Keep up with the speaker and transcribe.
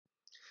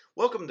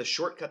Welcome to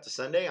Shortcut to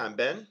Sunday. I'm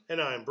Ben. And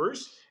I'm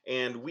Bruce.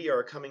 And we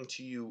are coming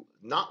to you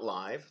not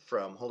live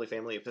from Holy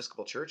Family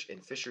Episcopal Church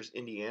in Fishers,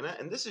 Indiana.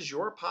 And this is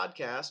your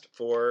podcast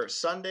for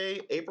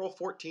Sunday, April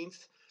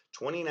 14th,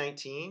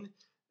 2019,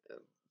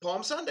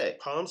 Palm Sunday.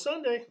 Palm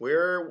Sunday.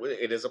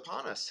 It is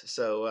upon us.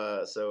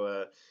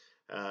 So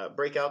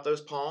break out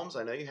those palms.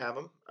 I know you have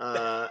them.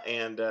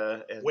 And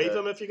wave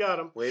them if you got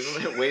them. Wave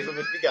them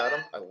if you got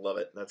them. I love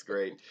it. That's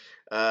great.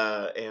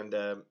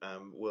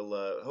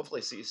 We'll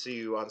hopefully see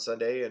you on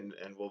Sunday, and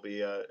we'll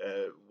be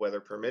weather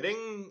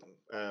permitting,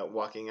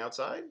 walking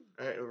outside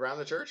around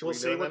the church. We'll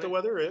see what the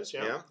weather is.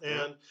 Yeah.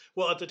 Yeah.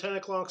 Well, at the 10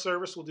 o'clock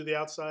service, we'll do the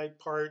outside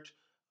part.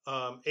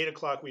 8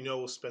 o'clock, we know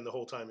we'll spend the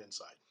whole time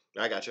inside.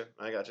 I gotcha.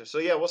 So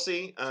yeah, we'll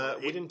see.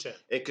 8 and 10.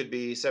 It could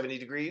be 70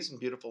 degrees and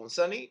beautiful and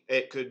sunny.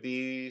 It could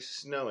be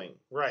snowing.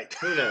 Right.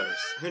 Who knows?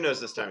 Who knows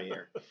this time of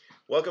year?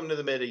 Welcome to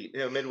the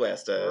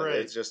Midwest. Right.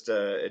 It's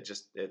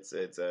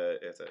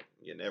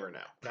you never know.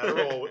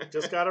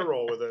 Gotta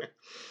roll with it.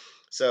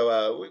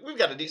 So we've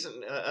got a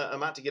decent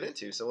amount to get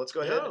into. So let's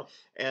go ahead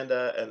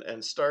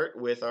and start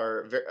with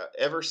our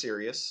ever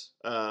serious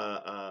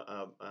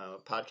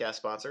podcast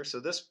sponsor. So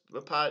this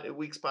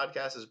week's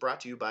podcast is brought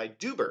to you by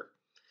Duber.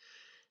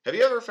 Have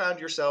you ever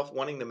found yourself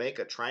wanting to make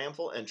a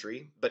triumphal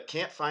entry but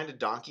can't find a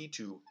donkey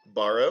to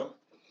borrow?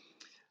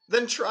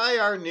 Then try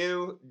our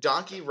new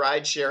donkey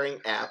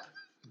ride-sharing app,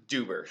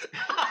 Duber.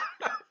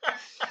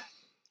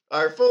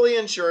 Our fully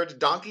insured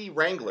donkey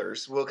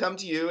wranglers will come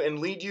to you and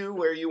lead you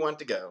where you want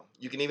to go.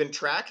 You can even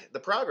track the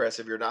progress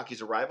of your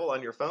donkey's arrival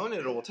on your phone,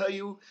 and it will tell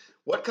you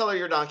what color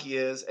your donkey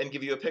is and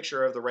give you a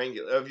picture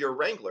of your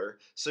wrangler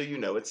so you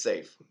know it's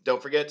safe.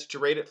 Don't forget to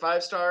rate it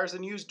 5 stars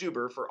and use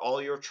Duber for all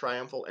your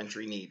triumphal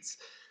entry needs.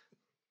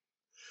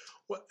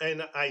 Well,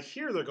 and I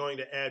hear they're going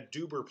to add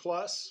Duber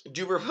Plus.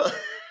 Duber Plus.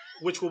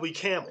 Which will be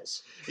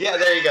camels. Yeah,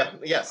 there you go.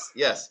 Yes.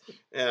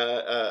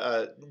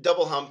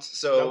 Double humped.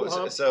 So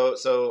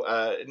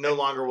no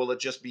longer will it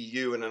just be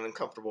you in an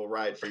uncomfortable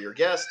ride for your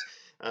guest.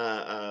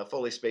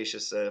 Fully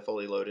spacious,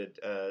 fully loaded,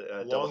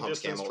 double humped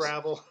distance camels.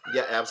 Travel.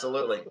 Yeah,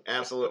 absolutely.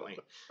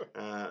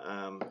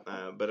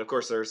 But of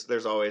course,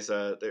 there's always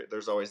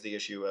the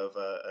issue of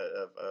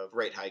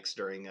rate hikes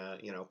during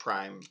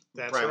prime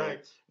right.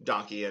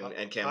 donkey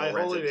and camel high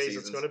rented holidays.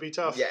 seasons. It's going to be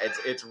tough. Yeah,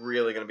 it's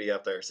really going to be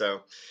up there.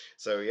 So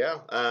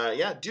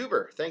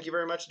Duber. Thank you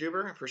very much,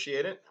 Duber.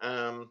 Appreciate it.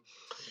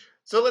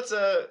 So let's,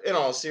 in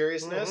all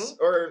seriousness,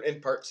 or in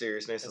part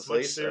seriousness, as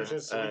much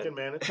seriousness as we can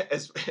manage,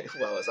 as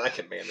well as I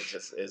can manage,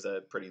 is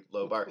a pretty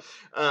low bar.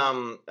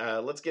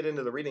 Let's get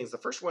into the readings. The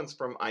first one's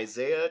from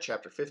Isaiah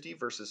chapter 50,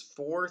 verses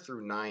 4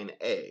 through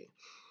 9a.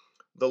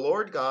 The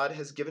Lord God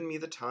has given me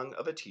the tongue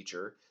of a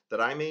teacher,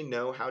 that I may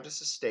know how to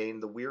sustain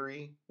the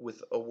weary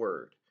with a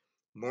word.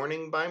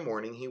 Morning by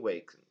morning he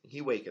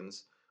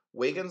wakens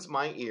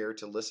my ear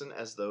to listen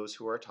as those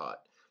who are taught.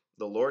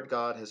 The Lord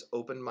God has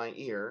opened my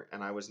ear,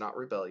 and I was not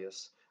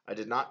rebellious. I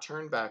did not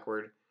turn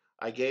backward.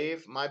 I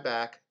gave my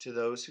back to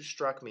those who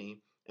struck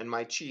me, and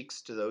my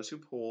cheeks to those who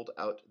pulled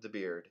out the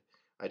beard.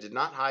 I did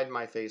not hide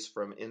my face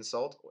from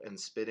insult and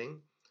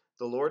spitting.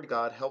 The Lord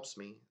God helps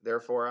me,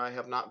 therefore I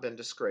have not been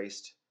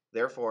disgraced.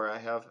 Therefore I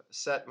have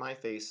set my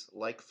face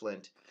like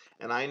flint,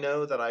 and I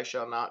know that I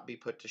shall not be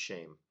put to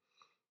shame.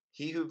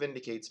 He who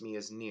vindicates me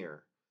is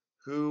near.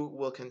 Who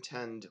will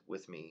contend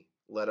with me?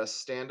 Let us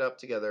stand up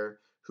together.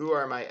 Who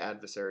are my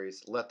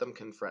adversaries? Let them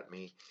confront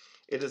me.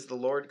 It is the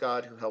Lord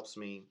God who helps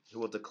me, who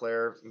will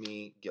declare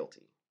me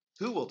guilty.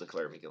 Who will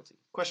declare me guilty?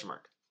 Question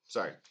mark.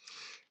 Sorry.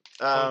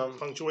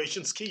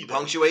 Punctuation's key. Then.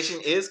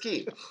 Punctuation is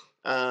key.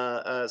 Not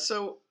a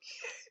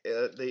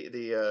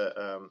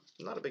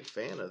big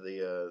fan of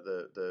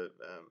the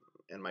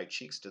and my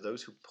cheeks to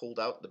those who pulled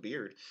out the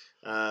beard.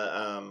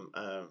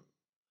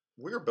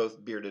 We're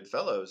both bearded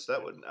fellows.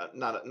 That would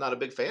not a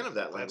big fan of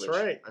that language.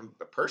 That's right. I'm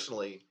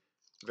personally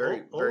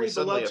very only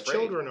suddenly beloved afraid.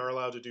 Children are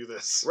allowed to do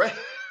this. Right.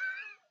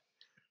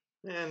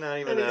 Yeah, not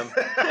even them.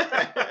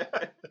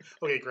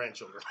 Okay,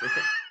 grandchildren.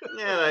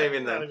 Yeah, not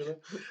even them.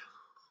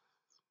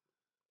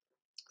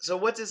 So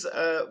what's this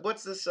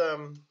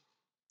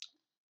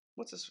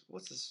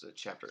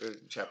chapter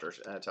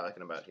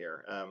talking about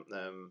here? A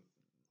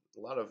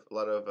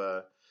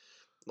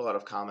lot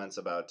of comments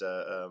about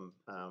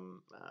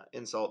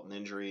insult and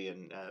injury,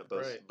 and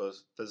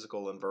both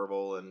physical and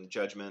verbal, and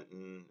judgment,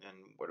 and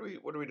what are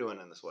we doing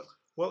in this one?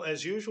 Well,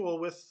 as usual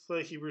with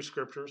the Hebrew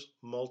Scriptures,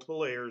 multiple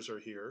layers are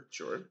here.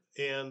 Sure.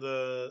 And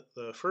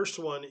the first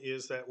one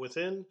is that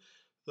within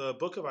the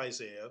book of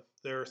Isaiah,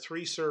 there are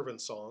 3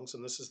 servant songs,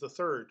 and this is the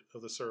third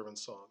of the servant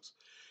songs.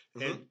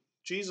 Mm-hmm. And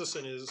Jesus,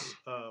 in his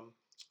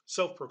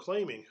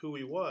self-proclaiming who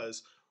he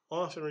was,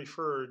 often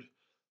referred,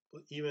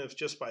 even if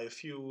just by a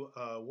few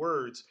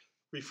words,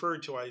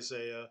 referred to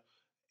Isaiah.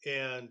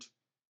 And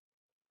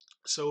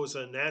so it was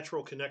a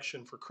natural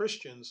connection for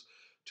Christians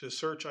to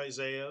search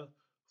Isaiah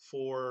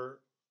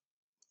for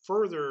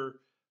further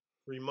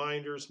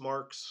reminders,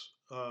 marks,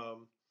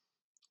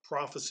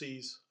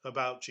 prophecies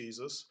about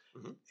Jesus.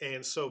 Mm-hmm.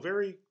 And so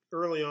very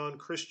early on,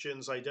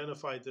 Christians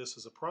identified this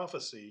as a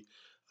prophecy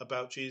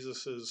about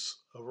Jesus's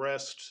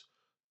arrest,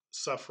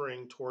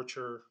 suffering,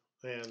 torture,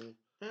 and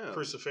Oh,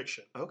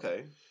 crucifixion.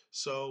 okay.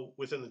 So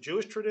within the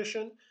Jewish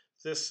tradition,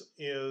 this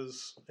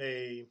is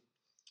a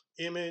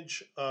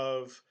image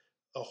of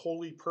a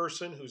holy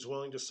person who's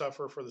willing to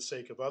suffer for the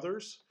sake of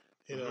others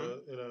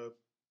Mm-hmm. in a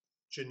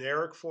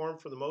generic form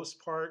for the most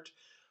part.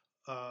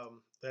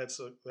 That's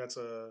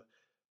a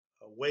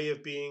way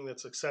of being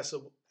that's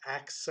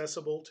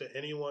accessible to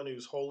anyone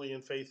who's holy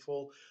and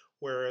faithful.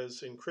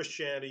 Whereas in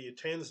Christianity, it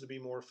tends to be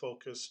more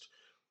focused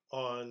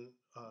on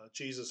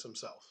Jesus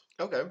himself.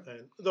 Okay.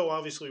 And though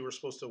obviously we're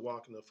supposed to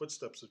walk in the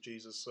footsteps of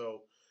Jesus,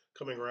 so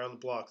coming around the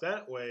block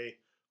that way,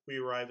 we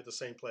arrive at the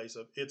same place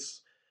of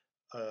it's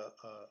an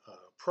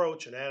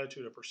approach, an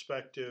attitude, a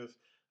perspective,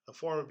 a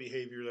form of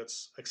behavior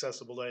that's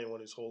accessible to anyone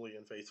who's holy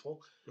and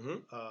faithful. Mm-hmm.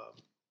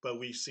 But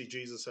we see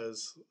Jesus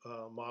as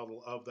a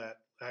model of that,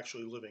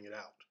 actually living it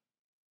out.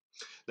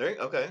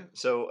 Okay.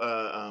 So,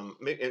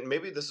 and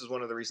maybe this is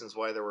one of the reasons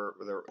why there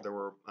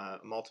were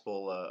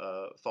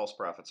multiple false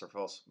prophets or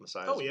false Oh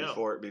messiahs yeah,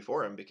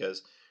 before him,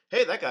 because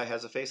hey, that guy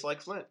has a face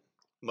like flint.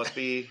 Must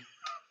be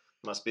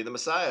the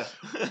Messiah.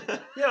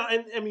 yeah,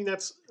 and I mean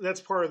that's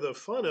part of the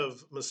fun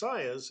of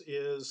messiahs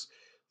is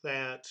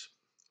that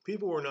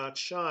people were not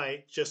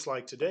shy, just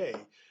like today,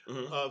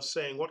 Hmm. of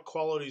saying what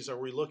qualities are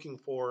we looking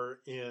for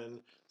in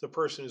the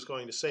person who's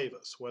going to save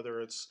us,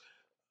 whether it's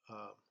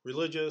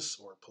religious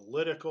or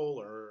political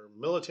or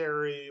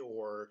military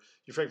or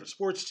your favorite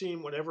sports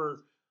team, whatever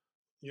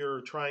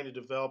you're trying to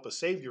develop a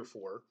savior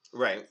for.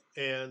 Right.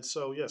 And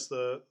so, yes,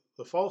 the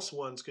false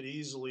ones could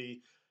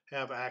easily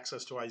have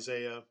access to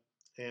Isaiah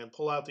and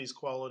pull out these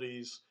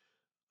qualities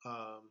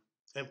um,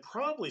 and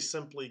probably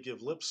simply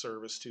give lip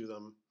service to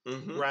them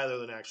Hmm. rather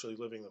than actually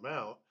living them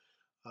out.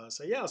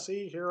 Say, yeah,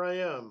 see, here I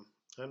am.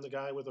 I'm the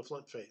guy with the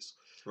flint face,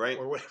 Right.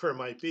 or whatever it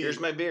might be. Here's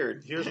my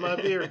beard. Here's my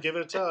beard. Give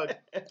it a tug.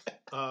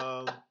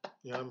 Um,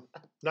 I'm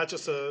not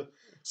just a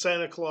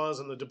Santa Claus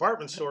in the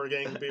department store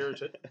getting the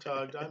beard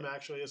tugged. I'm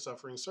actually a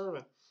suffering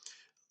servant.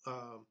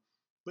 Um,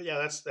 but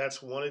yeah,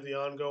 that's one of the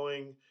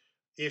ongoing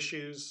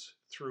issues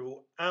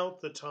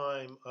throughout the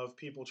time of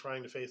people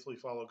trying to faithfully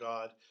follow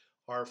God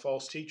are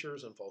false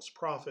teachers and false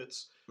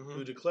prophets Hmm.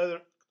 who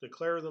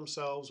declare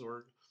themselves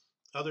or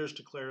others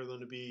declare them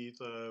to be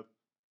the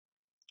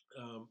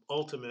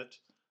ultimate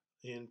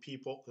in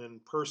people in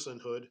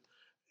personhood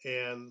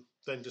and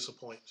then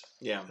disappoint.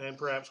 Yeah. And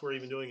perhaps we're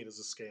even doing it as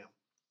a scam.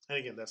 And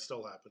again, that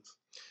still happens.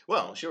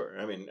 Well, sure.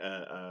 I mean,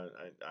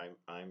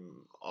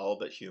 I'm all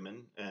but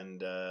human, and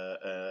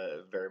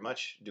very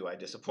much do I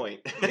disappoint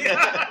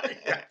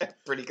Yeah.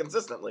 pretty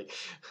consistently.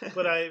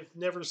 But I've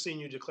never seen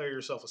you declare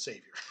yourself a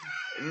savior.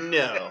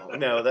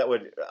 No, that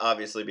would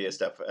obviously be a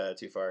step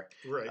too far.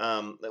 Right.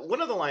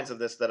 One of the lines of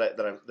this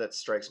that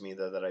strikes me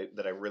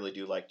that I really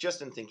do like,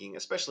 just in thinking,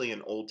 especially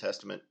in Old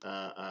Testament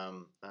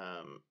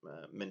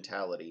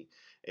mentality,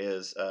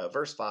 is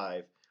verse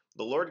 5.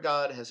 The Lord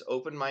God has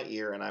opened my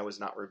ear, and I was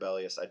not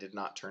rebellious. I did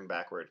not turn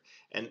backward.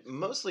 And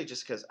mostly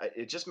just because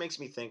it just makes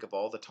me think of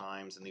all the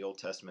times in the Old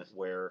Testament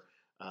where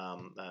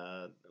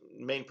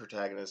main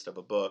protagonist of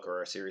a book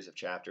or a series of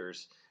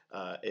chapters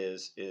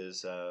is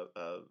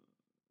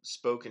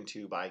spoken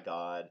to by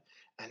God,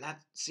 and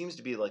that seems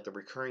to be like the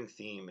recurring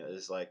theme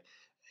is like,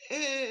 are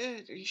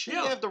you sure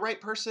you Yeah. have the right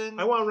person?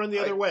 I want to run the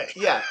other way.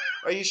 Yeah.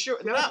 Are you sure?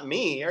 Yeah. Not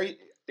me. Are you?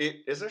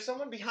 Is there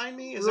someone behind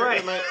me?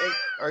 Right.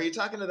 Are you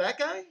talking to that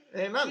guy?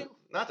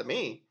 Not to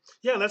me.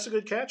 Yeah, that's a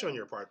good catch on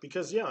your part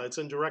because yeah, it's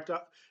in direct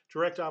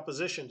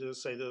opposition to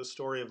say the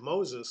story of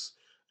Moses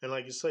and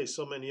like you say,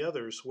 so many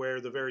others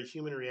where the very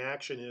human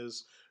reaction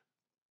is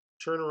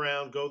turn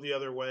around, go the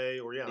other way,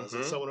 or yeah, is it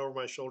Hmm. someone over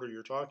my shoulder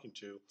you're talking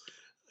to?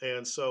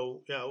 And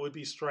so yeah, it would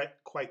be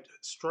quite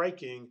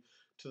striking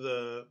to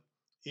the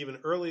even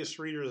earliest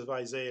readers of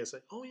Isaiah say,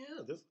 oh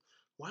yeah,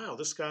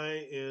 this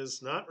guy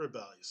is not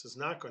rebellious, is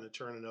not going to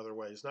turn another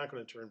way, is not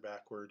going to turn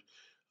backward.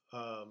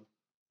 Um,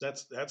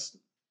 that's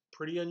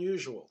pretty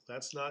unusual.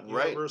 That's not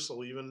Right.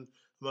 universal, even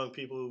among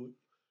people who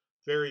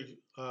very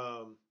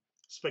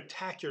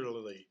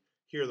spectacularly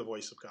hear the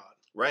voice of God.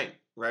 Right.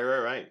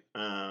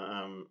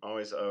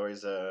 Always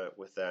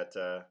with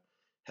that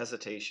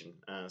hesitation.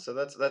 So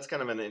that's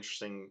kind of an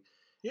interesting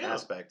Yeah,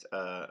 aspect.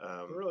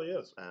 it really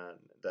is.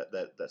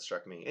 That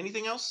struck me.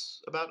 Anything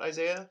else about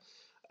Isaiah?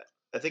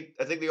 I think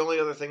the only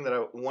other thing that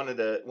I wanted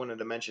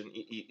to mention,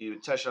 you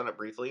touched on it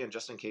briefly, and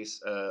just in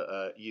case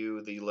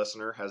you, the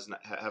listener,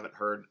 haven't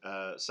heard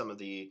some of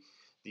the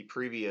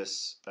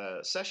previous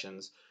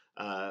sessions,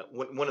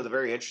 one of the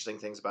very interesting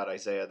things about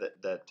Isaiah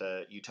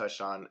that you touched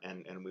on,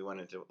 and we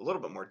went into a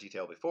little bit more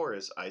detail before,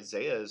 is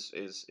Isaiah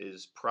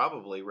is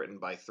probably written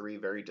by three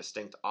very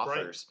distinct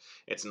authors.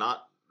 Right. It's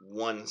not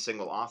one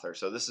single author.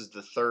 So this is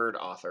the third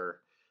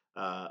author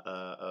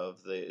of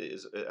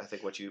I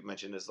think what you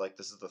mentioned is like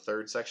this is the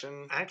third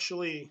section.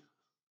 Actually,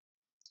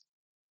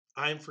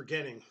 I'm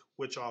forgetting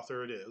which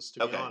author it is,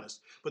 to be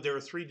honest. But there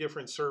are three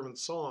different servant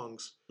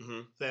songs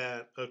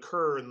that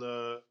occur in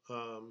the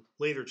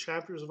later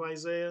chapters of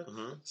Isaiah.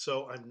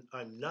 So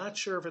I'm not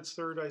sure if it's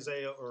third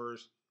Isaiah or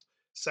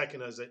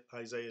second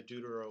Isaiah,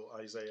 Deutero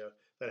Isaiah,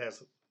 that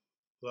has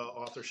the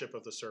authorship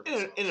of the servant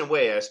songs. In a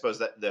way, I suppose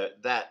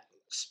that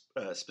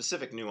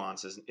specific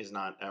nuance is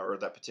not, or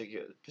that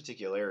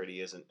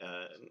particularity isn't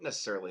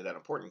necessarily that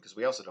important, because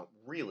we also don't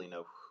really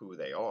know who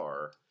they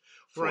are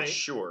for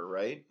sure,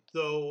 right?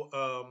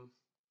 Though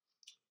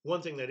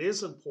one thing that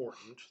is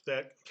important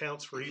that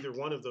counts for either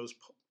one of those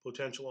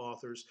potential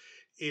authors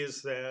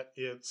is that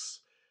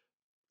it's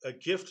a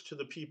gift to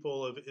the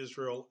people of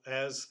Israel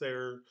as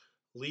they're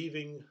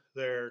leaving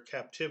their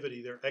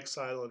captivity, their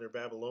exile under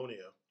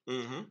Babylonia,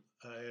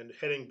 and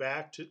heading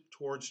back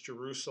towards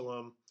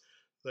Jerusalem,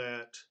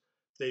 that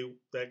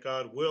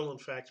God will in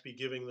fact be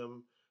giving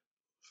them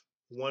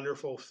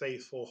wonderful,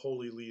 faithful,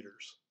 holy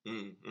leaders,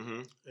 and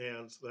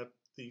that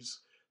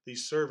these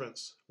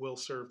servants will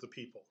serve the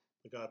people.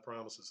 God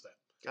promises that.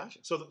 Gotcha.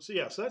 So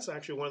that's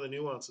actually one of the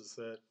nuances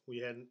that we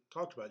hadn't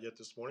talked about yet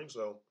this morning.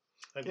 So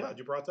I'm glad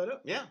you brought that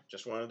up. Yeah,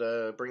 just wanted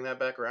to bring that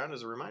back around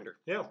as a reminder.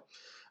 Yeah.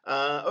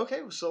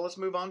 Okay, so let's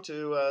move on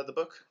to the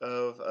book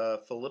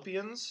of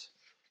Philippians,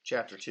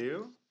 chapter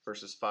 2,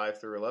 verses 5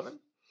 through 11.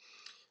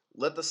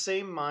 Let the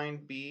same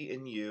mind be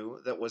in you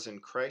that was in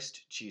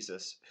Christ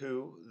Jesus,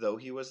 who, though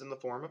he was in the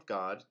form of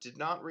God, did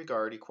not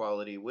regard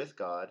equality with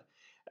God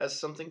as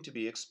something to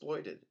be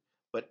exploited,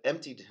 but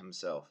emptied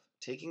himself,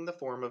 taking the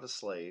form of a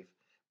slave,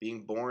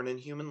 being born in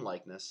human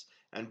likeness,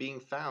 and being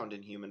found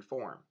in human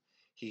form.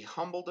 He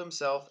humbled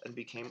himself and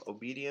became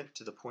obedient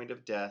to the point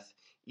of death,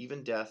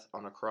 even death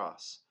on a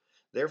cross.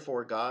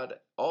 Therefore God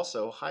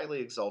also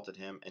highly exalted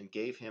him and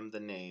gave him the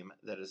name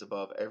that is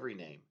above every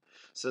name,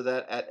 so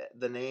that at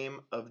the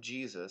name of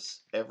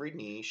Jesus every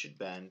knee should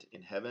bend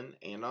in heaven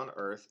and on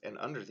earth and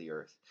under the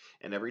earth,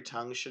 and every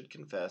tongue should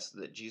confess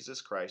that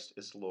Jesus Christ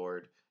is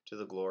Lord, to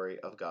the glory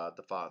of God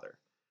the Father.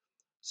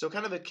 So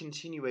kind of a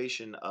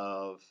continuation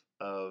of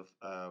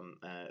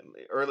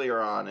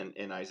earlier on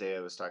in Isaiah,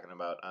 I was talking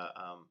about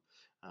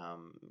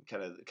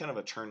kind of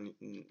a turn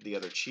the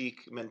other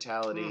cheek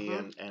mentality,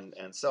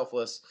 and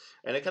selfless,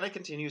 and it kind of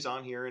continues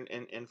on here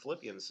in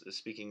Philippians,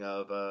 speaking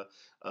of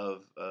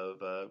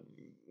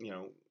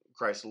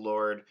Christ the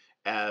Lord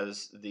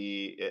as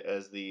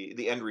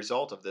the end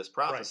result of this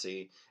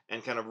prophecy,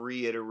 and kind of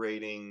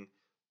reiterating,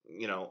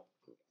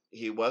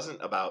 he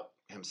wasn't about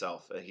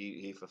himself.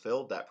 He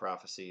fulfilled that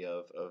prophecy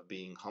of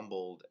being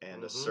humbled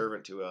and a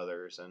servant to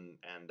others, and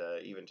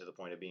even to the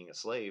point of being a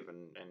slave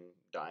and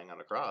dying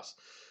on a cross.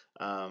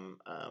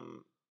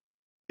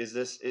 Is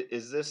this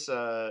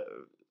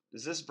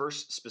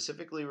verse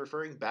specifically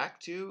referring back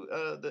to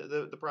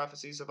the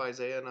prophecies of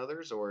Isaiah and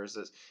others, or is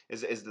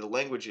the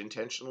language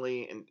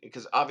intentionally?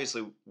 Because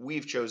obviously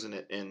we've chosen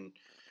it in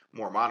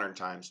more modern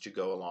times to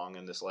go along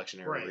in this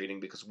lectionary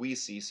reading because we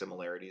see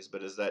similarities,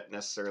 but is that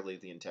necessarily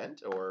the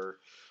intent, or?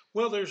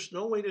 Well, there's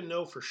no way to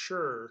know for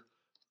sure,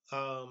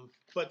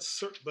 but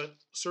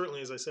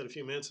certainly, as I said a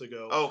few minutes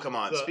ago. Oh, come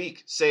on,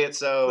 speak, say it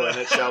so, and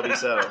it shall be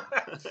so.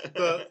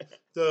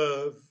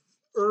 the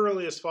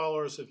earliest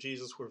followers of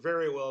Jesus were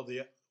very well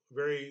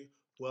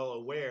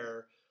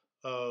aware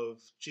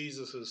of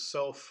Jesus's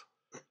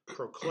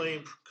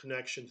self-proclaimed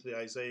connection to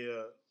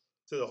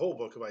the whole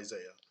book of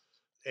Isaiah,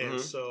 and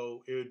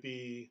so it would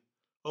be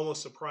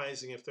almost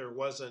surprising if there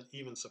wasn't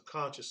even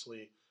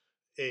subconsciously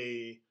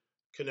a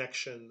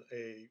connection,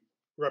 a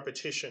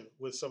repetition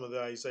with some of the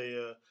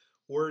Isaiah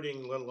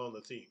wording, let alone the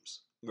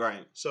themes.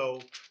 Right.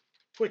 So,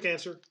 quick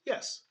answer: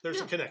 yes,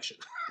 there's a connection.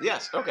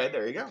 Yes. Okay.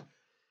 There you go.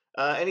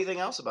 Anything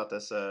else about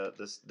this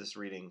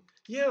reading?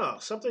 Yeah,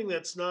 something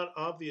that's not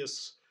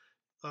obvious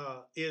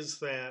is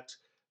that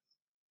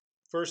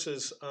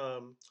verses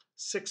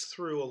 6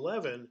 through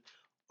 11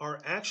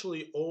 are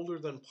actually older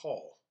than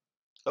Paul.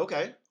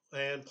 Okay.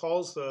 And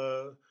Paul's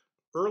the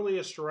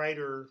earliest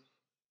writer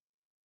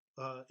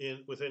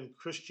within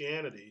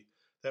Christianity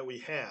that we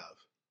have,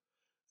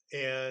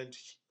 and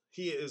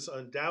he is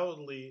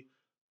undoubtedly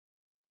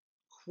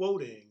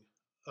quoting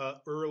an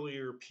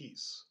earlier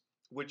piece.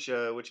 Which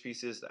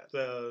piece is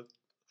that?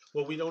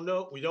 We don't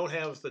know. We don't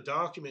have the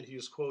document he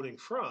was quoting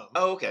from.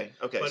 Oh, okay.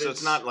 So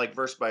it's not like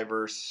verse by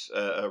verse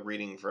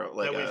reading from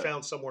that we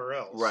found somewhere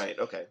else. Right.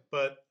 Okay.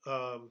 But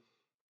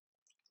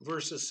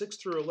verses 6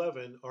 through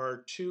 11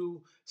 are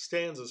two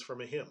stanzas from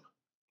a hymn.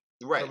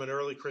 Right. From an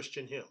early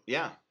Christian hymn.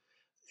 Yeah.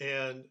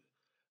 And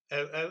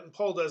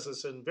Paul does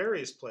this in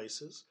various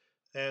places,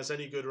 as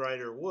any good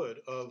writer would,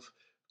 of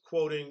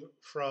quoting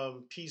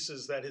from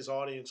pieces that his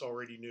audience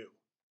already knew.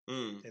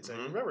 And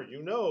saying, remember,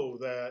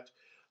 that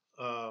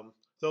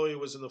though he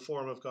was in the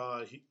form of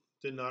God, he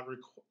did not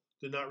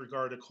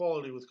regard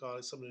equality with God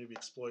as something to be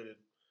exploited. ...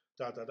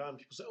 And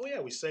people say, oh yeah,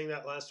 we sang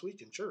that last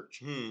week in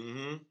church.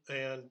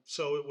 And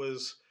so it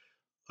was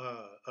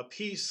a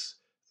piece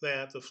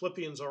that the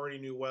Philippians already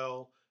knew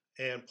well,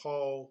 and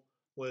Paul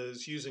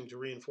was using to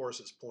reinforce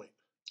his point.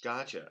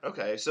 Gotcha.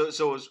 Okay, so it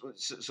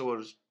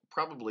was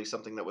probably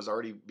something that was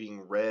already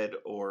being read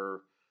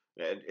or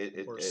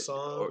or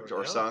sung,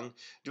 or sung.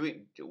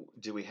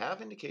 Do we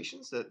have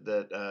indications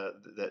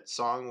that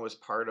song was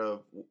part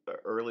of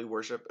early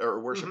worship or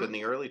worship in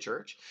the early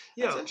church?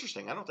 That's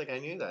interesting. I don't think I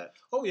knew that.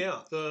 Oh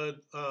yeah, I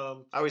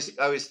always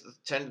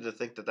tended to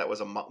think that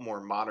was a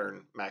more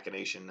modern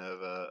machination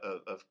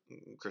of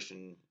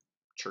Christian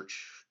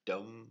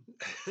churchdom.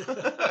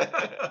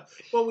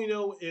 Well, we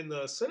know in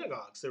the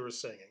synagogues they were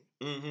singing.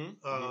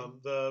 Mm-hmm.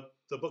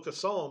 The Book of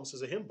Psalms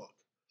is a hymn book.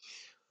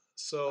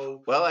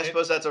 So, well, I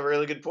suppose that's a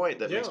really good point.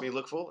 That makes me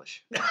look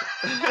foolish.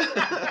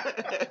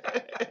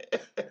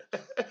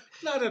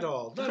 Not at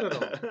all. Not at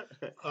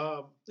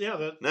all.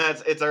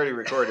 It's already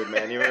recorded,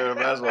 man. You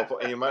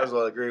might as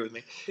well agree with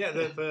me. Yeah,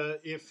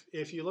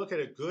 if you look at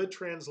a good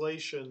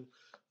translation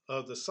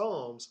of the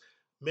Psalms,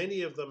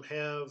 many of them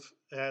have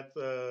at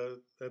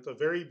the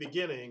very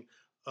beginning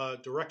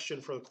direction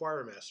for the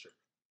choir master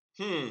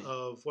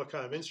of what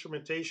kind of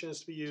instrumentation is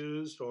to be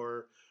used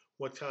or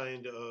what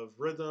kind of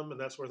rhythm and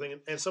that sort of thing.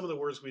 And some of the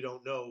words we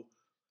don't know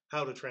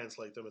how to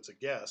translate them. It's a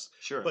guess.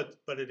 Sure.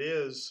 But it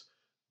is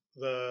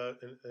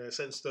in a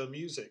sense the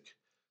music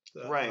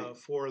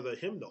for the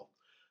hymnal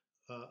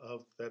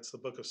that's the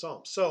Book of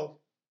Psalms. So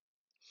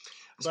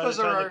by the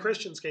time the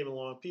Christians came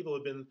along, people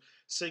had been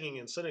singing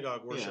in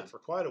synagogue worship for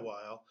quite a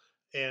while,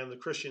 and the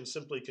Christians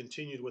simply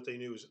continued what they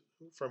knew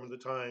from the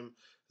time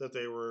that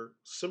they were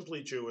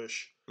simply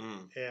Jewish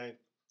and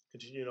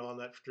continued on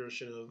that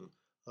tradition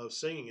of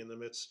singing in the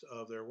midst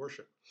of their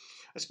worship.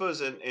 I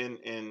suppose in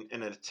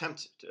an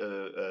attempt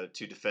to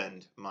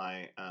defend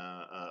my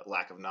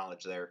lack of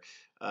knowledge there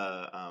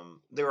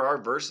are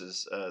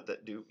verses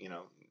that do,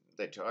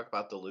 they talk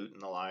about the lute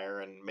and the lyre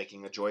and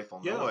making a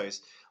joyful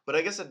noise, but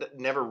I guess it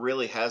never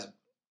really has.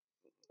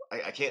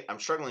 I'm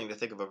struggling to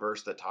think of a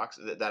verse that talks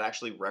that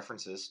actually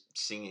references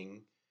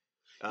singing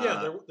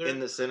in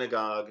the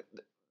synagogue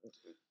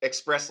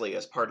expressly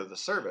as part of the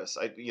service.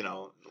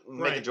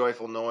 Make a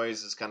joyful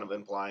noise is kind of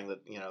implying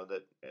that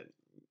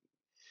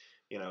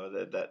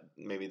that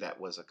maybe that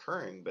was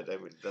occurring, but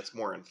that's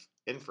more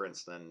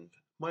inference than.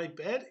 My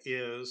bet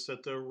is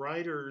that the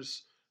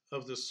writers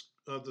of the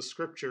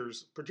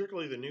scriptures,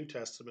 particularly the New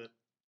Testament,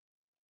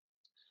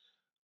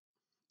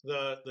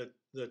 the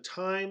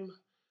time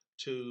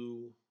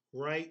to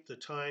write, the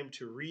time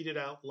to read it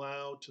out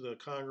loud to the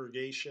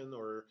congregation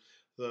or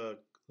the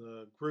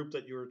group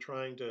that you were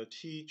trying to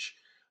teach,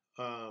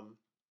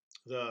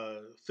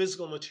 the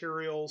physical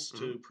materials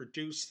to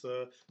produce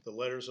the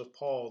letters of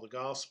Paul, the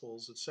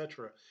Gospels,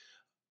 etc.,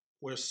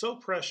 were so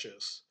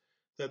precious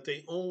that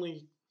they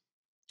only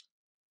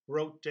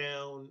wrote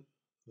down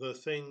the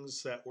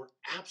things that were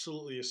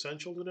absolutely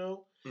essential to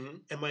know.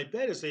 And my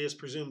bet is they just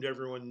presumed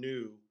everyone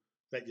knew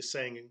that you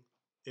sang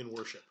in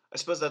worship. I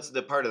suppose that's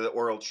the part of the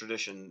oral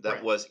tradition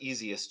that was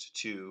easiest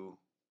to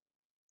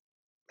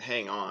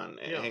hang on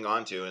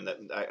to, and that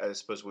I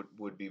suppose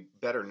would be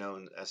better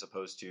known as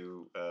opposed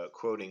to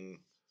quoting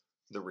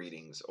the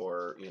readings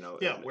or they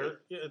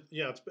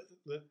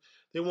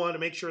wanted to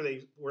make sure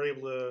they were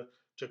able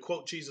to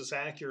quote Jesus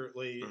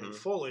accurately and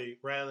fully,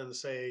 rather than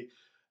say,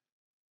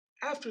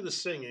 after the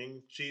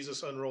singing,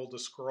 Jesus unrolled the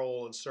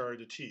scroll and started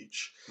to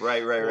teach.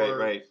 Right.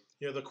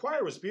 The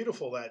choir was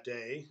beautiful that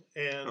day,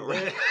 and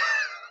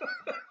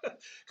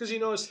because you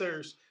notice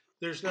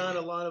there's not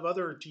a lot of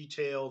other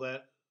detail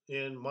that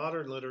in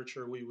modern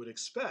literature we would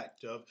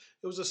expect. It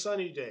was a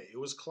sunny day. It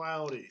was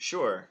cloudy.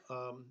 Sure.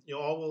 All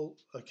we'll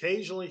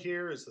occasionally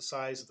hear is the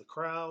size of the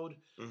crowd.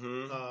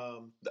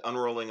 The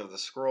unrolling of the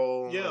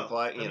scroll. Yeah.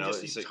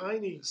 Just these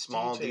tiny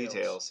small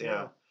details.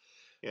 Yeah.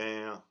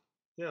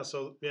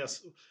 So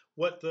yes,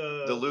 what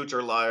the lute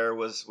or lyre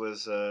was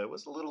a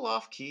little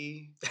off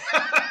key.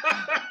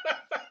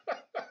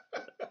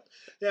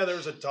 Yeah, there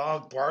was a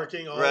dog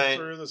barking all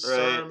through the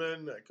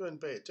sermon. I couldn't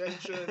pay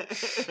attention.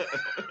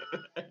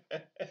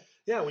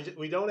 Yeah,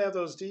 we don't have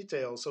those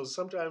details, so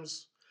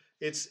sometimes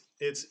it's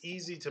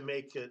easy to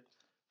make it.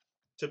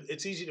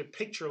 It's easy to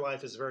picture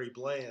life as very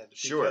bland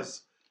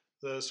because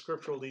the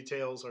scriptural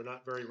details are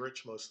not very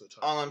rich most of the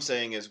time. All I'm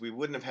saying is we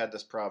wouldn't have had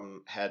this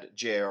problem had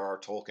J.R.R.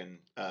 Tolkien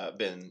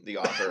been the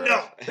author.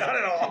 No, not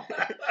at all.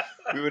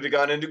 We would have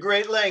gone into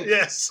great length.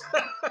 Yes.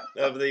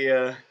 of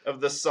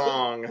the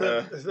song.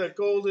 The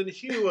golden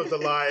hue of the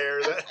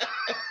lyre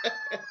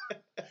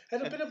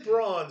had a bit of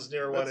bronze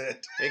near one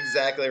end.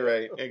 Exactly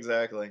right.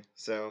 Exactly.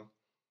 So,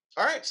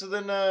 all right. So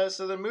then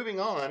moving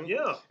on.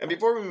 Yeah. And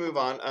before we move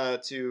on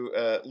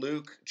to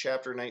Luke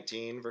chapter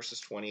 19 verses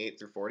 28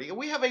 through 40,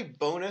 we have a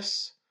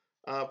bonus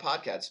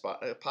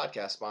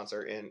podcast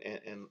sponsor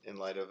in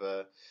light of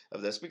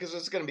this, because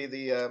it's going to be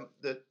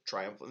the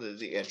triumph,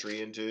 the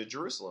entry into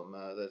Jerusalem.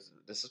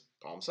 This is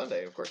Palm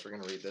Sunday. Of course, we're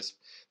going to read this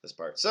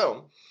part.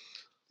 So,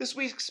 this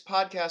week's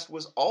podcast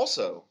was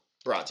also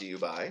brought to you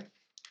by.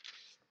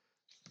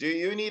 Do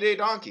you need a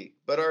donkey,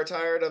 but are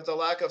tired of the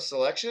lack of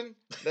selection?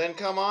 Then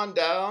come on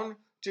down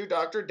to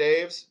Dr.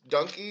 Dave's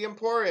Donkey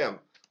Emporium.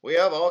 We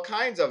have all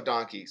kinds of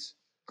donkeys.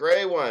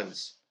 Gray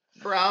ones,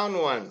 brown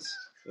ones,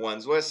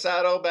 ones with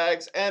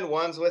saddlebags and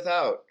ones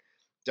without.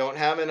 Don't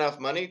have enough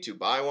money to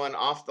buy one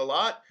off the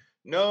lot?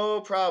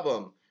 No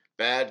problem.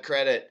 Bad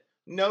credit.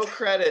 No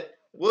credit.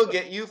 We'll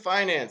get you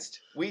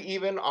financed. We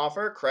even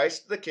offer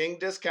Christ the King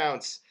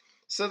discounts.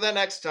 So the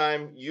next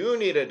time you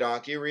need a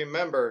donkey,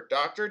 remember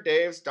Dr.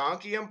 Dave's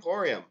Donkey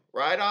Emporium,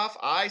 right off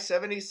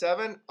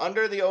I-77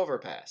 under the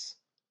overpass.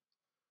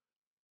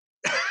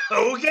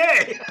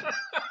 Okay.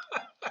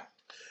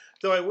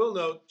 Though I will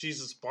note,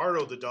 Jesus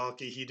borrowed the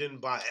donkey. He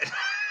didn't buy it.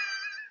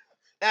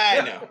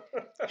 I know.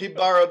 He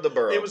borrowed the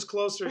burro. It was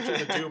closer to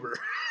the tuber.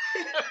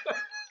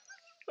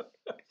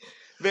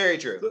 Very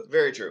true.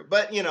 Very true.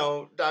 But, you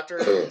know, Dr.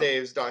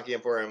 Dave's Donkey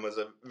Emporium was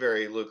a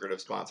very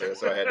lucrative sponsor,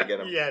 so I had to get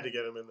him. You had to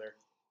get him in there.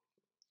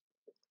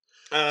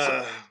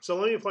 Uh, So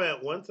let me point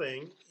out one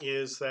thing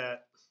is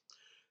that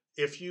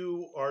if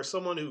you are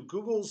someone who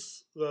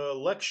Googles the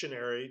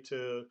lectionary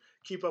to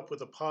keep up with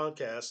the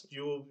podcast,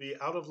 you will be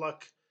out of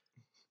luck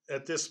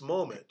at this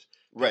moment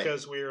right.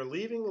 because we are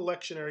leaving the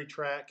lectionary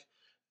track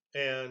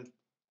and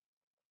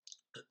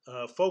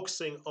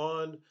focusing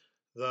on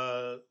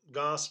the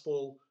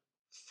gospel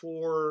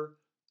for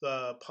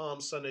the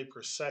Palm Sunday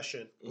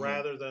procession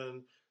rather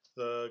than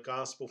the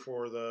gospel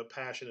for the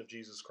Passion of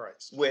Jesus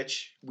Christ,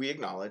 which we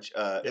acknowledge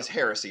is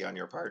heresy on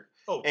your part.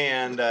 Oh,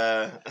 and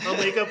I'll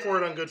make up for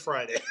it on Good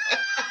Friday.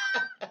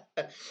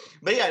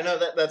 But yeah, no,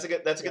 that's a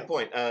good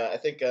point. I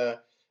think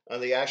on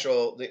the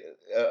actual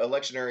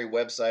electionary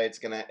website, it's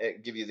gonna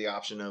give you the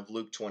option of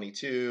Luke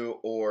 22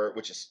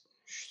 which is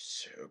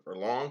super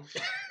long,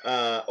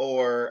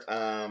 or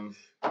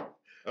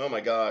oh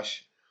my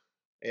gosh.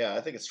 Yeah,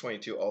 I think it's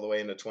 22 all the way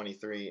into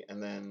 23,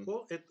 and then...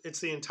 Well, it's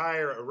the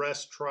entire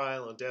arrest,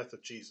 trial, and death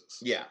of Jesus.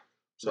 Yeah,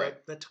 so right.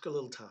 That took a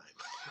little time.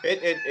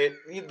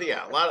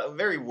 Yeah, a lot of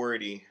very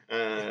wordy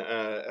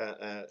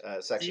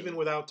sections. Even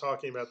without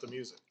talking about the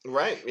music.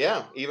 Right,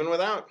 yeah, even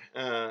without.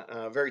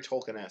 Very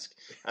Tolkien-esque.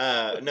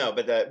 No,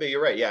 but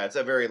you're right, yeah, it's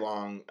a very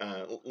long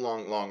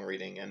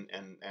reading, and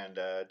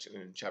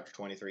chapter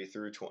 23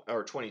 through,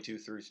 or 22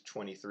 through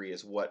 23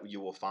 is what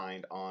you will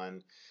find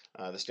on...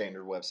 the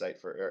standard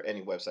website or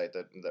any website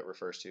that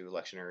refers to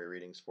lectionary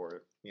readings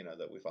for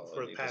that we follow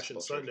for the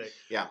Passion Sunday.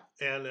 Yeah,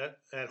 and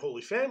at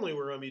Holy Family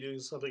we're going to be doing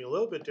something a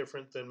little bit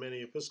different than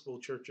many Episcopal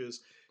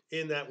churches,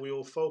 in that we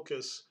will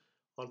focus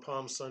on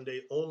Palm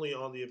Sunday only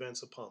on the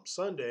events of Palm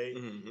Sunday,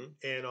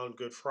 and on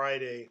Good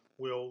Friday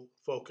we'll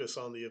focus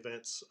on the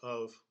events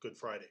of Good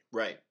Friday.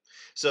 Right.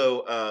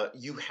 So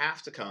you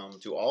have to come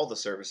to all the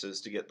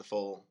services to get the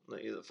full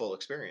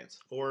experience,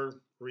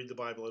 or read the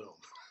Bible at home.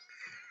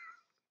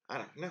 I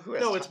don't know who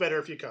has. No, it's better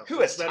if you come.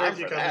 It's better if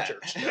you come to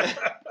church.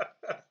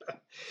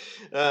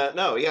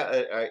 No, yeah,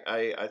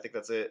 I think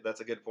that's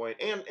a good point,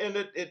 and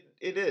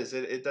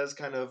it does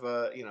kind of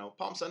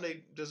Palm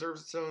Sunday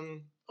deserves its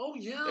own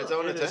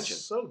attention.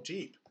 Is so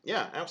deep.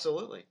 Yeah,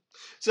 absolutely.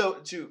 So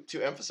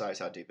to emphasize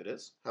how deep it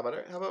is, how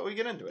about we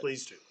get into it?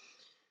 Please do.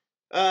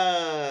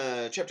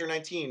 Chapter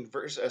 19,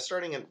 verse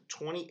starting at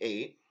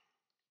 28.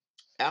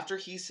 After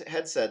he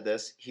had said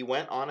this, he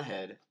went on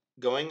ahead,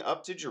 going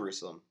up to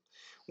Jerusalem.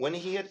 When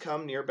he had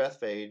come near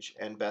Bethphage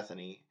and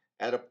Bethany,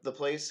 at the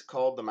place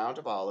called the Mount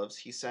of Olives,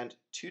 he sent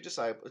two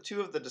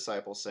of the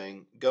disciples,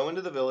 saying, "Go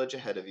into the village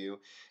ahead of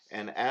you,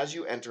 and as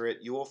you enter it,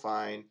 you will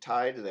find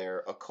tied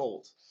there a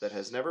colt that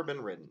has never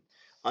been ridden.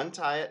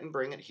 Untie it and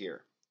bring it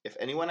here. If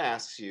anyone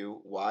asks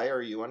you, 'Why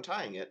are you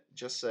untying it?'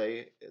 just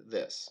say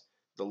this: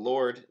 'The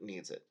Lord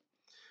needs it.'"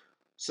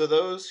 So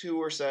those who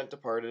were sent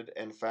departed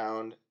and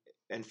found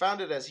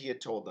it as he had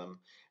told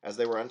them. As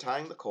they were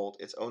untying the colt,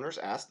 its owners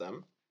asked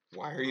them,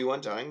 "Why are you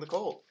untying the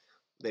colt?"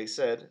 They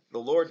said, "The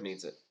Lord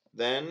needs it."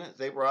 Then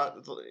they brought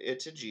it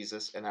to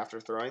Jesus, and after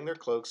throwing their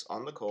cloaks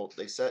on the colt,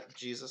 they set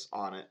Jesus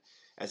on it.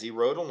 As he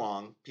rode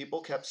along,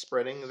 people kept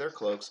spreading their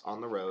cloaks on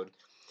the road.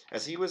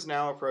 As he was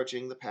now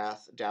approaching the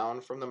path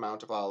down from the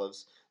Mount of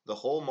Olives, the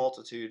whole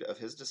multitude of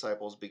his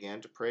disciples began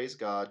to praise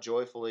God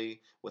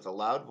joyfully with a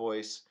loud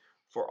voice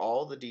for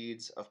all the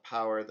deeds of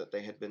power that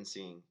they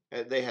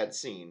had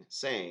seen,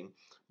 saying,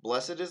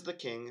 "Blessed is the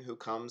King who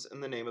comes in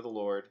the name of the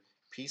Lord,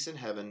 peace in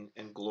heaven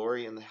and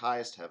glory in the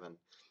highest heaven."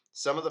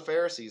 Some of the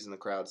Pharisees in the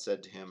crowd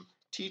said to him,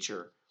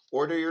 "Teacher,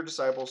 order your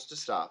disciples to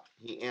stop."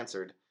 He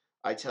answered,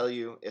 "I tell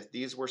you, if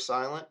these were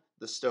silent,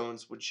 the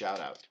stones would shout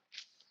out."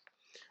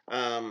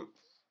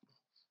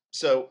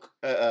 So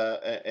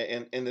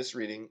in this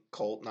reading,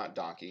 colt, not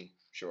donkey,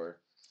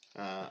 sure.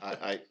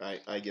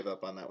 I give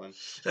up on that one.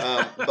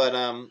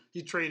 But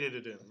he traded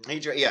it in. He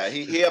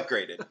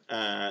upgraded.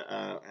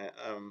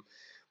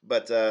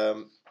 But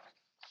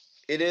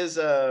it is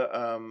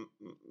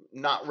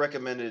not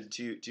recommended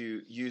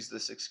to use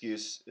this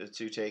excuse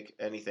to take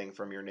anything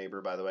from your neighbor,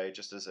 by the way,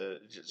 just so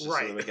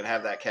that we can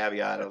have that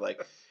caveat of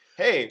like,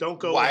 hey, don't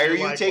go. Why are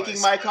you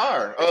taking my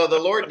car? Oh, the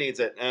Lord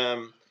needs it.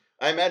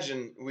 I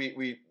imagine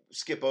we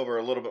skip over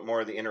a little bit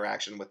more of the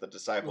interaction with the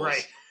disciples.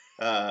 Right.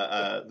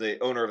 The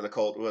owner of the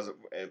cult was,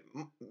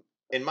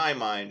 in my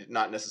mind,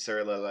 not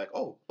necessarily like,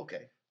 oh,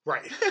 okay.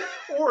 Right.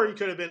 Or he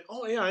could have been,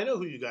 oh, yeah, I know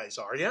who you guys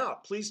are. Yeah,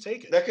 please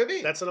take it. That could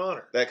be. That's an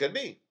honor. That could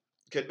be.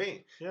 Could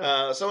be.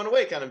 Yeah. So in a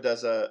way, it kind of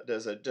does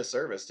a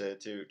disservice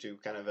to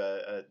kind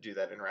of do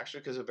that interaction,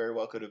 because it very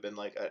well could have been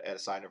like a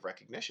sign of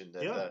recognition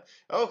that Yeah.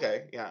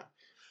 Okay, yeah,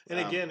 And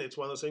again, it's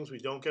one of those things we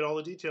don't get all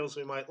the details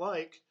we might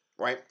like,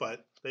 right.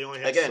 but they only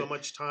had so Again,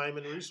 much time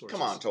and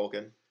come on, resources.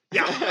 Tolkien.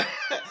 Yeah.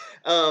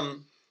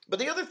 But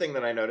the other thing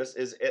that I noticed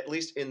is, at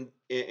least in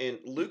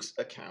Luke's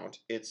account,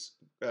 it's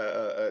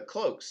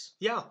cloaks.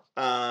 Yeah.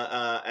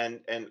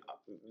 And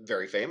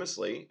very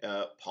famously,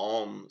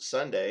 Palm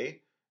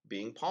Sunday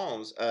being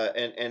palms,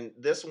 and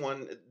this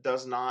one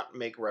does not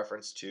make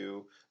reference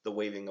to the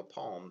waving of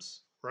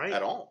palms Right.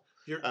 at all.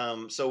 You're,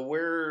 So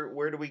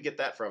where do we get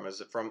that from? Is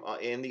it from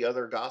in the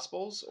other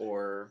Gospels,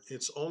 or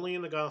it's only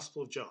in the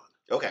Gospel of John.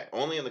 okay,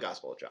 only in the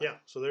Gospel of John? Yeah.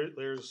 So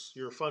there's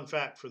your fun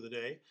fact for the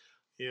day,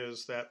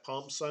 is that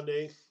Palm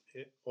Sunday,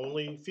 it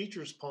only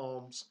features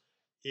palms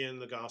in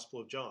the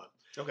Gospel of John.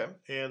 Okay.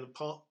 And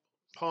the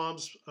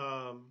palms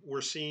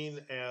were seen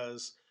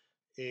as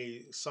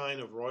a sign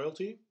of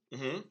royalty.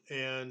 Mm-hmm.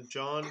 And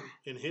John,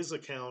 in his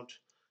account,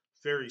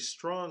 very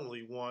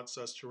strongly wants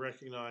us to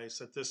recognize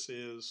that this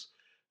is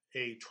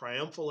a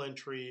triumphal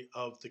entry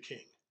of the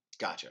king.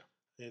 Gotcha.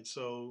 And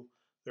so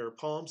there are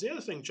palms. The other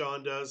thing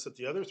John does that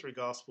the other three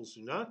Gospels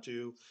do not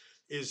do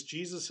is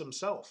Jesus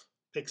himself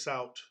picks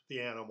out the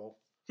animal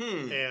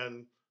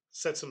and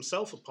sets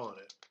himself upon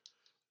it.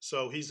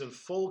 So he's in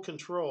full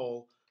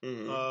control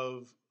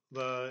of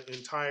the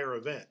entire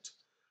event.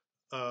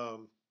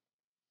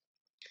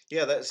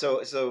 Yeah,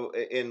 so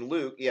in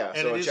Luke, yeah, And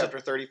so in chapter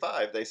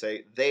 35, they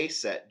say they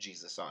set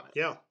Jesus on it.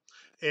 Yeah,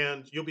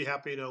 and you'll be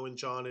happy to know in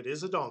John it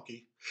is a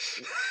donkey.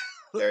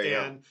 There you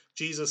and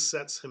Jesus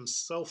sets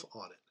himself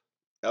on it.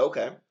 go.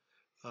 Okay.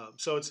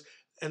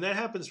 And that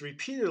happens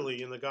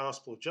repeatedly in the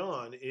Gospel of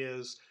John,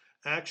 is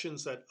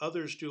actions that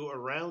others do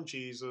around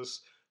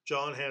Jesus.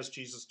 John has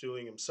Jesus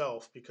doing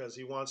himself, because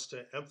he wants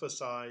to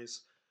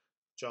emphasize,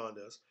 John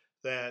does,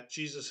 that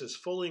Jesus is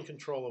fully in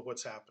control of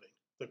what's happening.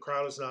 The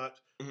crowd is not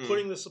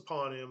putting this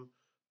upon him,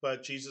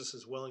 but Jesus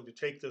is willing to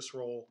take this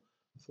role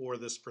for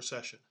this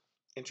procession.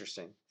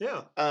 Interesting.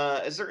 Yeah.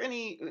 Is there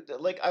any,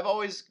 like, I've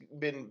always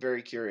been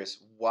very curious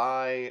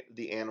why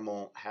the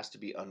animal has to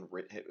be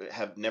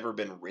have never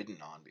been ridden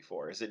on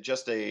before. Is it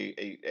just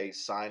a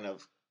sign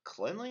of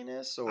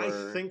cleanliness, or?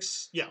 I think,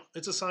 yeah,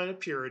 it's a sign of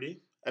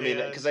purity. I mean,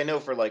 because I know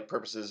for like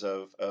purposes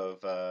of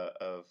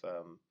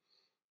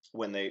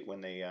when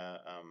they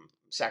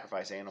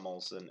sacrifice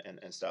animals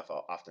and stuff,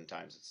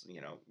 oftentimes it's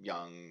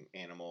young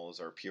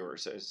animals or pure.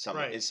 So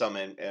some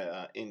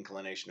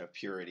inclination of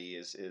purity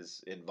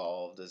is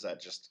involved. Is that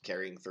just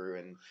carrying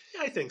through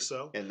Yeah, I think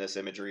so. in this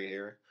imagery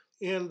here?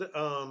 And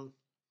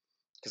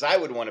because I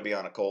would want to be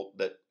on a colt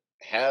that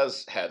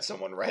has had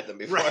someone ride them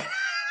before. Right.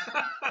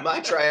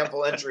 My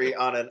triumphal entry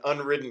on an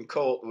unridden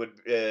colt would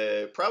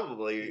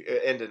probably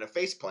end in a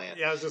faceplant.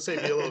 Yeah, I was going to say,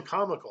 be a little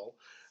comical.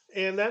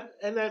 And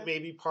that may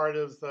be part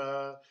of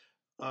the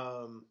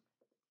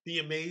be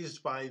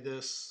amazed by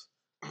this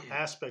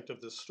aspect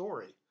of this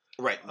story.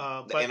 Right.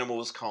 The animal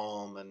was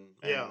calm and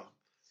yeah.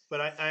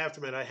 But I have to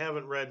admit, I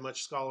haven't read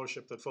much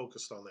scholarship that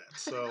focused on that,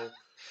 so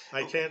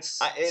I can't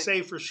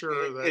say for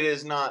sure that it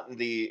is not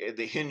the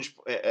hinge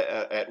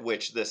at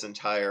which this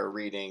entire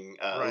reading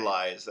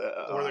lies,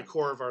 or the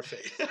core of our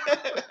faith.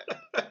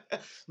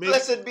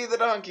 Blessed be the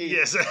donkey.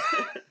 Yes.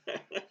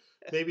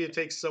 Maybe it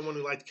takes someone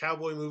who liked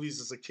cowboy movies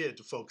as a kid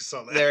to focus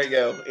on that. There you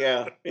go.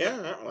 Yeah.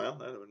 Yeah. Well,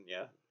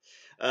 yeah.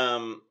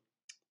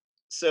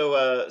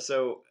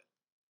 So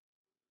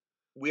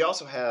we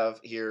also have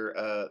here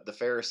the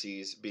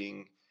Pharisees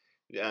being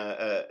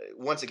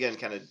once again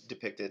kind of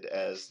depicted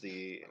as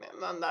the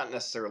not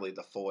necessarily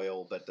the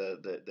foil, but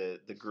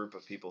the group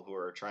of people who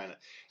are trying to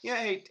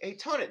hey,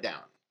 tone it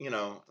down.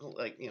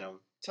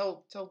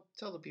 Tell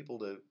the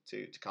people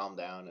to calm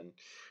down, and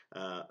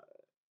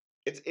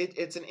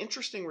it's an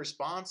interesting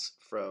response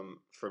from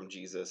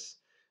Jesus,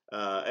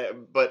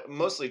 but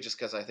mostly just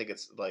because I think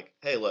it's like,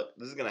 hey, look,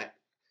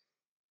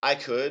 I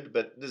could,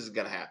 but this is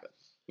gonna happen.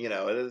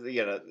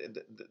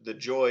 The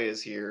joy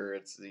is here.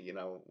 It's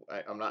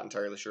I'm not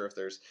entirely sure if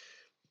there's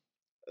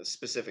a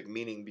specific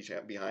meaning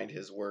behind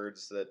his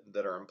words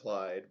that are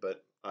implied,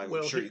 but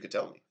I'm sure you could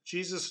tell me.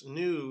 Jesus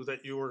knew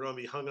that you were going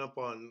to be hung up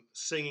on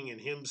singing and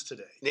hymns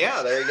today.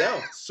 Yeah, there you go.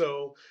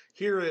 So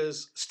here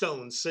is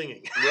Stone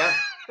singing. Yeah.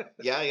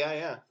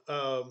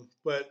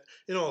 But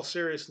in all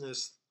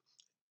seriousness,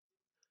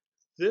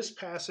 this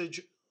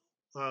passage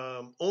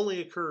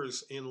only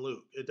occurs in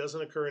Luke. It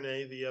doesn't occur in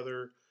any of the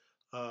other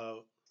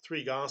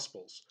three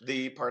Gospels.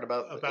 The part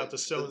about the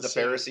stones, the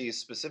Pharisees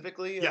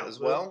specifically, as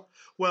well.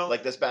 Well,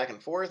 like this back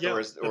and forth,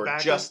 or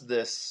just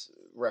this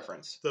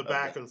reference. The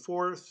back and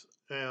forth,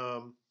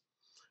 the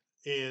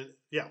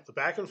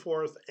back and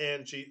forth,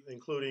 and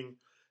including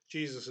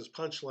Jesus's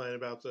punchline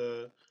about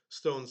the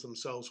stones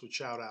themselves would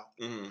shout out.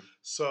 Mm-hmm.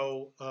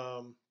 So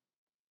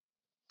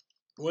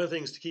one of the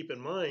things to keep in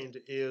mind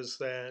is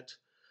that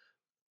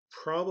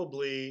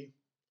probably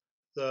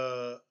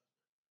the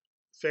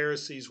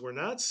Pharisees were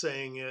not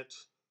saying it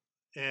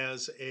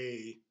as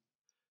a,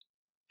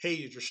 hey,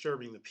 you're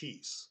disturbing the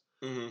peace.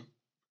 Mm-hmm.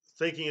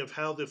 thinking of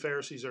how the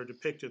Pharisees are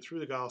depicted through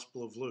the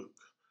Gospel of Luke,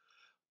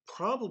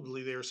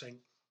 probably they're saying,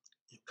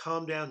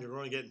 calm down, you're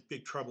going to get in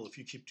big trouble if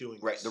you keep doing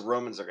this. Right, the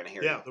Romans are going to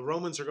hear Yeah, the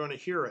Romans are going to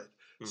hear it.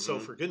 you. So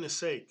for goodness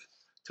sake,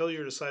 tell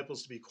your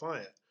disciples to be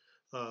quiet.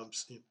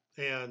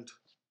 And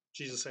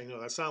Jesus saying, no,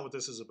 that's not what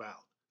this is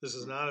about. This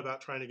is not about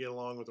trying to get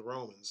along with the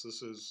Romans.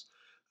 This is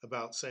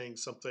about saying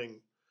something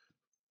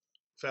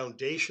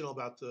foundational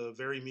about the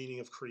very meaning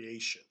of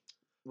creation.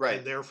 Right.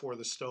 And therefore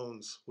the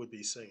stones would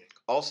be singing.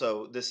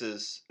 Also, this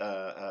is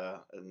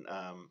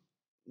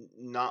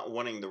not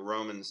wanting the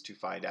Romans to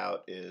find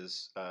out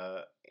is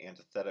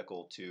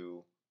antithetical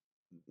to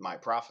my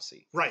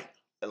prophecy. Right.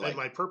 Like, and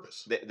my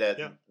purpose.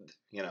 That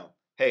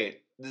hey,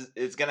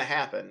 it's going to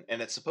happen,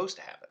 and it's supposed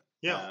to happen.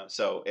 Yeah.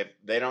 So if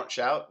they don't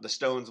shout, the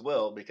stones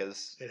will,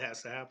 because it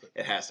has to happen.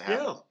 It has to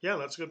happen. Yeah,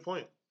 that's a good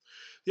point.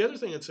 The other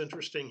thing that's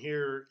interesting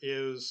here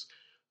is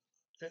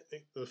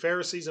the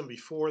Pharisees, and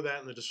before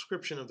that in the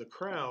description of the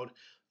crowd,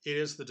 it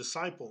is the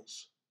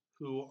disciples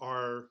who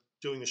are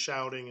doing the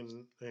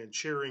shouting and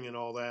cheering and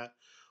all that,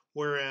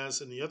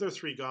 whereas in the other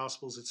three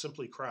Gospels, it's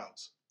simply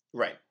crowds.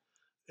 Right.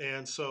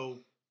 And so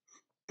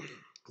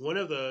one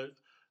of the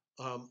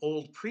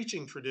old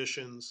preaching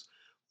traditions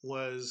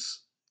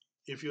was,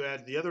 if you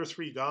had the other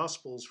three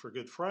Gospels for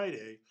Good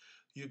Friday,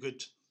 you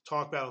could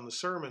talk about in the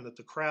sermon that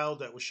the crowd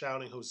that was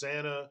shouting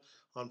Hosanna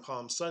on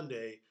Palm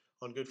Sunday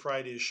on Good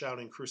Friday is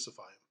shouting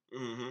Crucify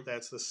Him. Mm-hmm.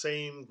 That's the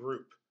same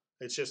group.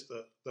 It's just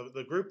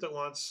the group that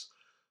wants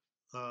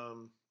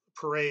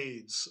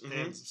parades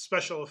and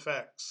special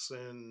effects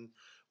and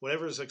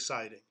whatever is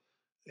exciting,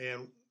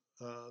 and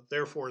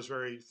therefore is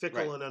very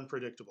fickle and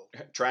unpredictable.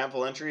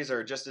 Triumphal entries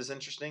are just as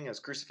interesting as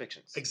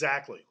crucifixions.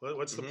 Exactly.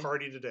 What's the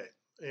party today?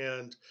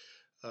 And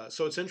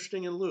so it's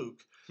interesting in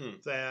Luke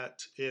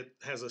that it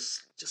has a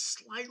just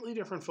slightly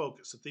different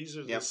focus, that these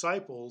are the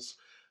disciples,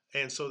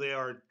 and so they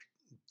are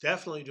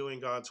definitely doing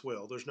God's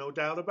will. There's no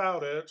doubt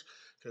about it,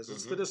 because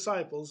it's the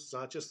disciples. It's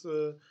not just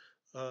the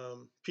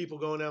people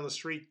going down the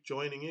street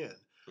joining in.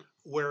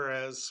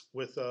 Whereas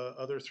with the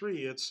other three,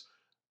 it's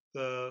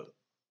the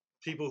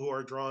people who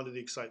are drawn to the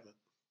excitement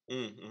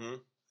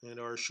and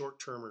are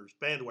short-termers,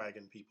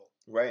 bandwagon people.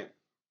 Right.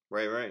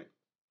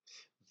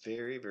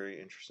 Very,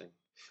 very interesting.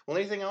 Well,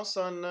 anything else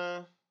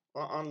on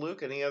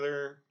Luke? Any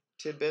other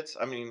tidbits?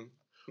 I mean,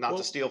 not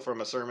to steal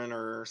from a sermon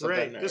or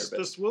something. Right.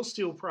 This will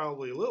steal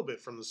probably a little bit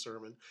from the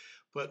sermon,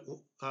 but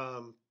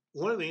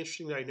one of the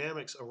interesting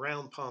dynamics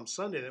around Palm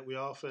Sunday that we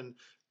often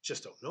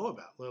just don't know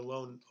about, let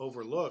alone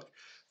overlook,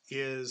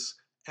 is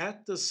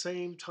at the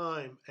same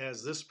time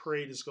as this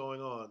parade is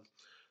going on,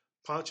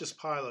 Pontius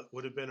Pilate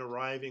would have been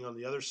arriving on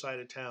the other side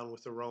of town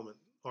with the Roman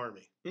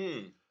army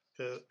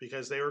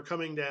because they were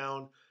coming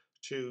down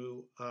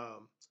to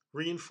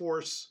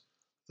reinforce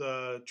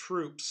the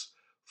troops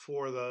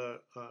for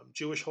the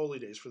Jewish holy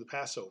days, for the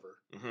Passover.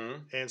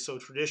 And so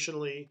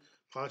traditionally,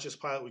 Pontius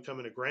Pilate would come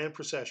in a grand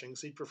procession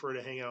because he'd prefer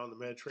to hang out on the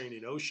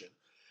Mediterranean Ocean.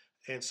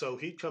 And so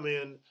he'd come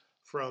in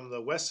from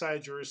the west side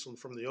of Jerusalem,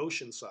 from the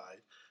ocean side.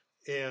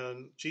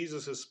 And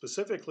Jesus is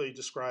specifically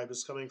described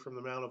as coming from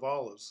the Mount of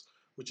Olives,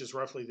 which is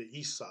roughly the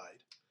east side.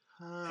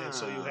 And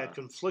so you had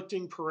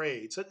conflicting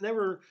parades that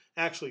never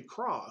actually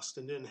crossed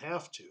and didn't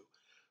have to.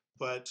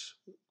 But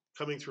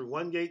coming through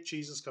one gate,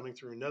 Jesus; coming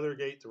through another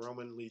gate, the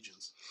Roman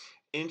legions.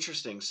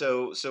 Interesting.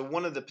 So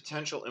one of the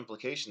potential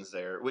implications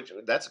there, which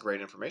that's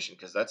great information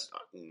because that's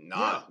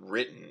not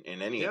written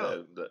in any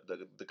of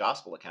the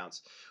gospel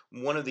accounts.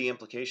 One of the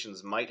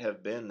implications might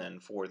have been then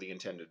for the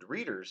intended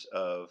readers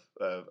of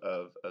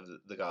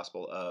the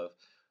gospel of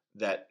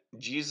that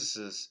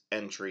Jesus's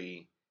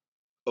entry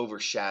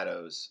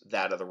overshadows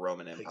that of the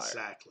Roman Empire.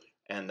 Exactly.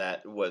 And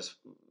that was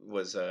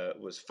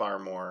far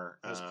more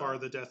as part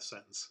of the death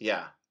sentence.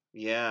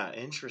 Yeah,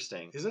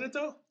 interesting. Isn't it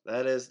though?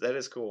 That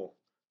is cool.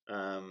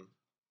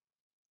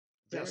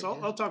 So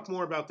I'll talk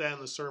more about that in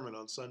the sermon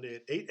on Sunday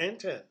at 8 and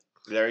 10.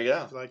 There you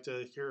go. If you'd like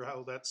to hear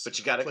how that's But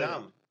you got to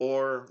come.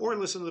 Or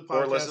listen to the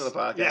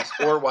podcast.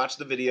 Or watch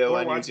the video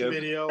on YouTube. Or watch the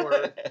video.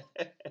 Or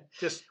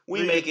just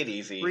make it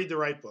easy. Read the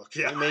right book.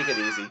 Yeah. We make it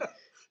easy.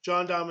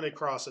 John Dominic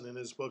Crossan, in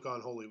his book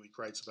on Holy Week,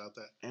 writes about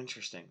that.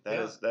 Interesting.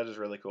 That is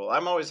really cool.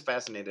 I'm always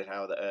fascinated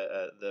how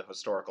the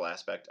historical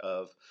aspect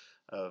of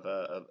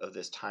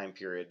this time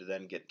period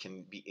then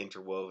can be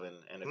interwoven,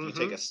 and if you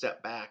take a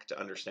step back to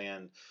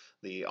understand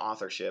the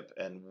authorship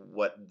and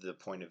what the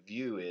point of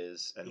view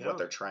is and what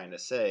they're trying to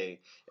say,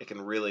 it can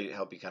really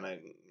help you kind of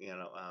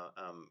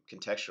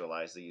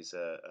contextualize these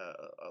a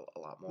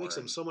lot more. Makes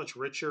them so much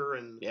richer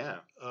and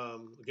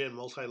again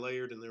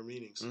multi-layered in their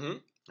meanings.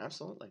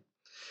 Absolutely.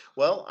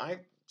 Well, I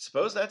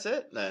suppose that's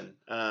it then.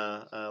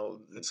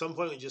 At some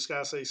point, we just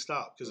gotta say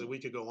stop because we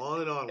could go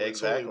on and on.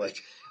 Exactly.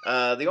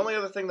 The only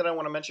other thing that I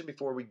want to mention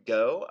before we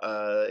go,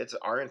 it's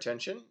our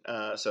intention.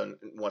 So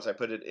once I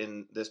put it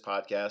in this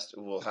podcast,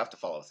 we'll have to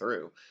follow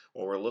through,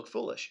 or we'll look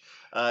foolish.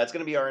 It's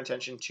going to be our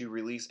intention to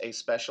release a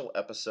special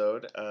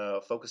episode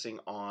focusing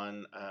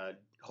on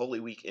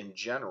Holy Week in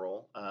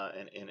general,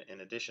 and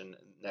in addition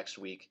next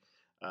week.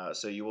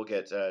 So you will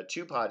get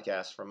 2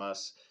 podcasts from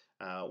us.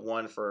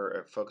 one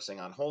for focusing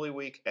on Holy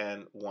Week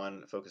and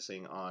one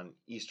focusing on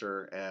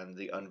Easter and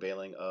the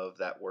unveiling of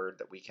that word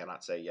that we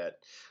cannot say yet.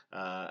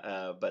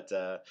 But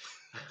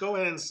Go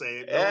ahead and say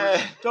it.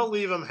 eh, Don't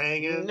leave them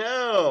hanging.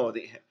 no,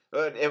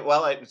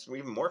 it's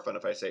even more fun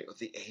if I say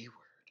the A word.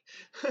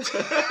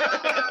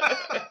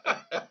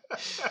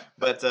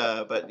 But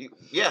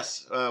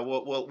yes,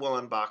 we'll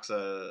unbox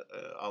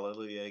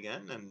Alleluia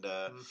again,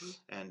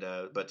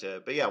 but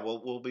yeah,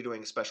 we'll be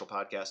doing a special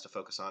podcast to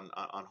focus on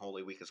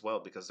Holy Week as well,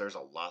 because there's a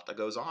lot that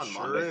goes on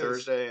Maundy,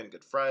 Thursday, and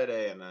Good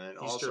Friday, and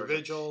all Easter sorts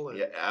Vigil.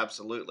 Yeah,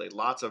 absolutely,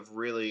 lots of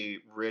really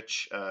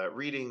rich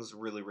readings,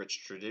 really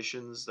rich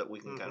traditions that we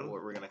can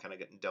we're gonna kind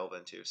of delve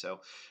into.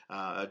 So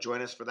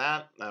join us for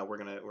that. We're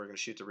gonna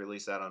shoot to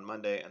release that on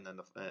Monday, and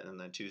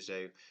then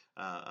Tuesday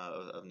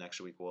of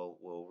next week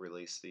we'll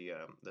release the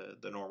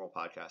normal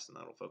podcast, and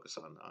that'll focus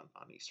on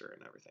Easter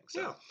and everything.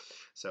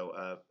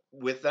 So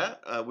with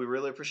that, we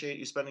really appreciate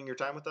you spending your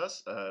time with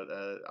us.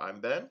 I'm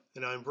Ben,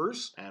 and I'm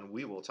Bruce, and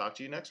we will talk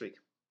to you next week.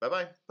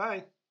 Bye-bye.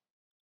 Bye.